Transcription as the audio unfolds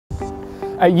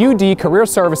At UD, Career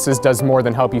Services does more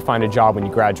than help you find a job when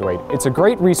you graduate. It's a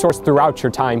great resource throughout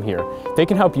your time here. They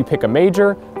can help you pick a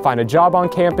major, find a job on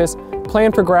campus,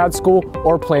 plan for grad school,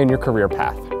 or plan your career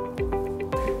path.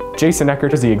 Jason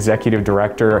Eckert is the Executive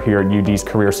Director here at UD's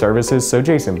Career Services. So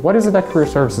Jason, what is it that Career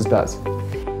Services does?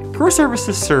 Career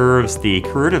Services serves the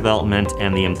career development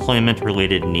and the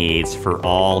employment-related needs for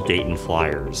all Dayton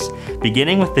Flyers,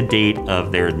 beginning with the date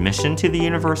of their admission to the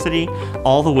university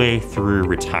all the way through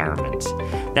retirement.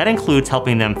 That includes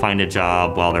helping them find a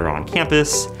job while they're on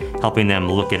campus, helping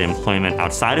them look at employment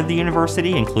outside of the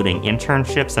university, including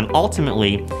internships, and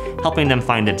ultimately helping them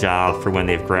find a job for when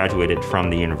they've graduated from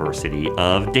the University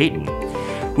of Dayton.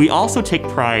 We also take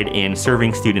pride in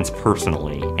serving students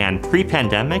personally, and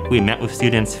pre-pandemic, we met with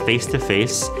students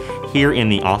face-to-face here in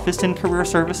the office in Career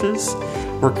Services.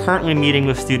 We're currently meeting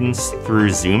with students through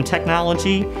Zoom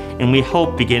technology, and we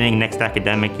hope beginning next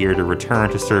academic year to return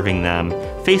to serving them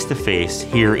face-to-face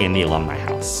here in the Alumni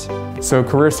House. So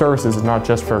Career Services is not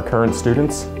just for current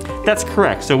students? That's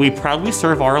correct. So we proudly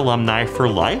serve our alumni for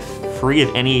life, free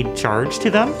of any charge to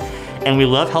them. And we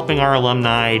love helping our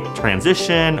alumni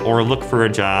transition or look for a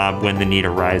job when the need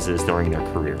arises during their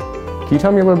career. Can you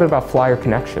tell me a little bit about Flyer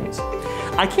Connections?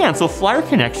 I can. So Flyer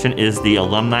Connection is the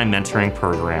alumni mentoring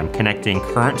program connecting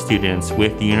current students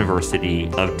with the University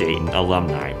of Dayton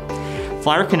alumni.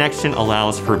 Flyer Connection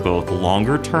allows for both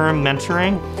longer-term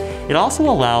mentoring. It also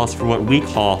allows for what we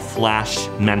call flash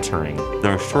mentoring,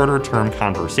 those shorter-term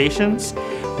conversations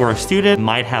where a student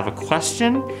might have a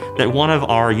question that one of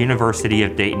our University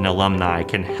of Dayton alumni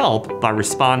can help by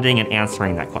responding and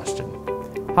answering that question.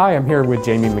 Hi, I'm here with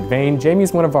Jamie McVeigh.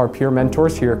 Jamie's one of our peer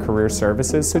mentors here at Career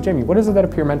Services. So Jamie, what is it that a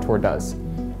peer mentor does?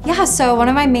 Yeah, so one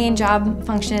of my main job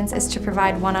functions is to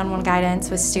provide one-on-one guidance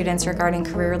with students regarding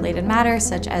career-related matters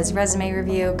such as resume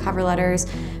review, cover letters,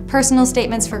 personal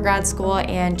statements for grad school,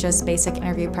 and just basic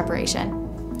interview preparation.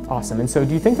 Awesome. And so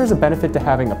do you think there's a benefit to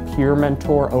having a peer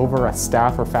mentor over a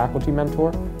staff or faculty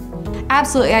mentor?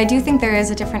 Absolutely. I do think there is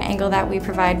a different angle that we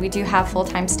provide. We do have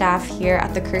full-time staff here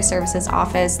at the Career Services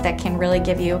office that can really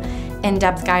give you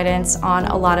in-depth guidance on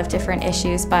a lot of different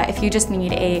issues. But if you just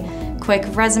need a quick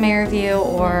resume review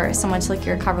or someone to look at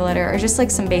your cover letter or just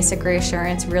like some basic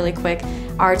reassurance really quick,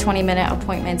 our 20-minute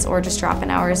appointments or just drop-in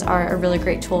hours are a really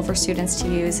great tool for students to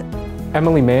use.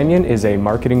 Emily Mannion is a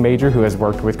marketing major who has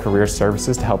worked with Career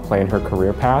Services to help plan her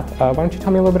career path. Why don't you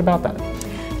tell me a little bit about that?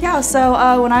 Yeah,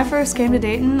 so when I first came to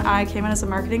Dayton, I came in as a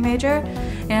marketing major,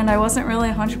 and I wasn't really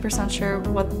 100% sure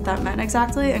what that meant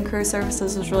exactly, and Career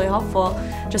Services was really helpful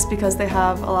just because they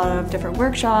have a lot of different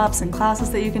workshops and classes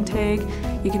that you can take.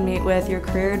 You can meet with your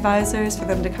career advisors for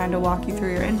them to kind of walk you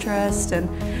through your interest and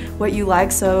what you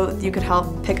like so you could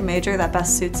help pick a major that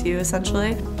best suits you,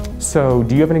 essentially. So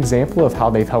do you have an example of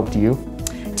how they've helped you?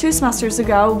 2 semesters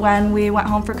ago, when we went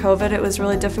home for COVID, it was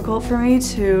really difficult for me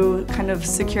to kind of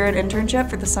secure an internship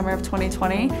for the summer of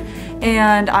 2020.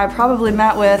 And I probably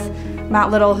met with Matt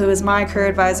Little, who is my career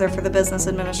advisor for the business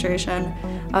administration,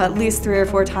 at least 3 or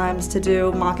 4 times to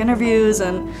do mock interviews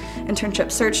and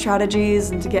internship search strategies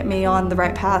and to get me on the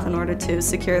right path in order to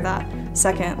secure that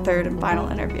second, third, and final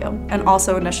interview. And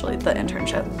also initially the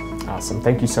internship. Awesome.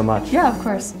 Thank you so much. Yeah, of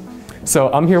course.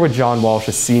 So I'm here with John Walsh,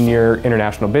 a senior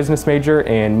international business major,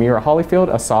 and Mira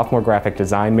Hollyfield, a sophomore graphic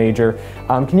design major.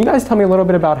 Can you guys tell me a little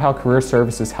bit about how Career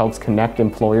Services helps connect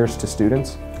employers to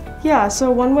students? Yeah, so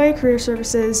one way Career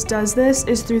Services does this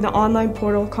is through the online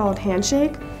portal called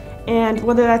Handshake, and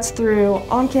whether that's through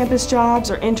on-campus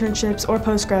jobs or internships or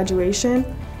post-graduation.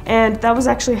 And that was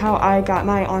actually how I got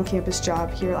my on-campus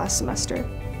job here last semester.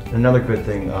 Another good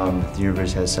thing the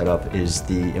university has set up is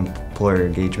the Employer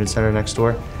Engagement Center next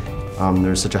door.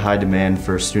 There's such a high demand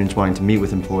for students wanting to meet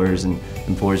with employers and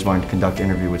employers wanting to conduct an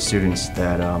interview with students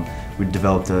that we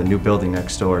developed a new building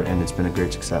next door, and it's been a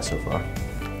great success so far.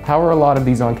 How are a lot of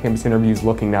these on-campus interviews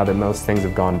looking now that most things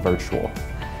have gone virtual?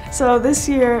 So this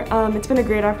year, it's been a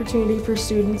great opportunity for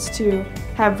students to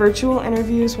have virtual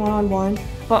interviews one-on-one,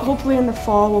 but hopefully in the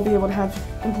fall we'll be able to have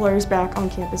employers back on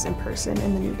campus in person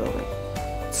in the new building.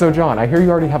 So John, I hear you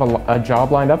already have a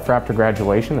job lined up for after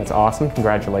graduation. That's awesome,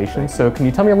 congratulations. So can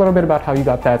you tell me a little bit about how you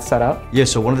got that set up? Yeah,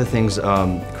 so one of the things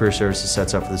Career Services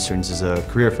sets up for the students is a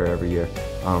career fair every year.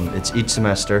 It's each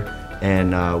semester,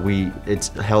 and it's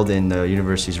held in the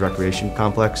university's recreation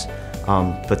complex.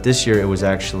 But this year it was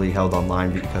actually held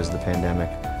online because of the pandemic.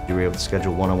 We were able to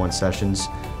schedule one-on-one sessions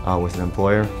with an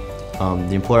employer.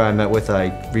 The employer I met with,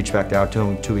 I reached back out to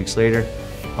him 2 weeks later.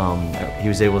 He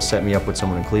was able to set me up with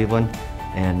someone in Cleveland.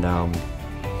 And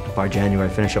by January,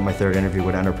 I finished up my 3rd interview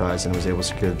with Enterprise and was able to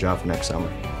secure the job for next summer.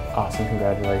 Awesome,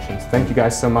 congratulations. Thank you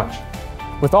guys so much.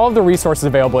 With all of the resources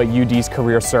available at UD's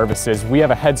Career Services, we have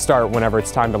a head start whenever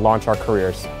it's time to launch our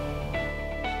careers.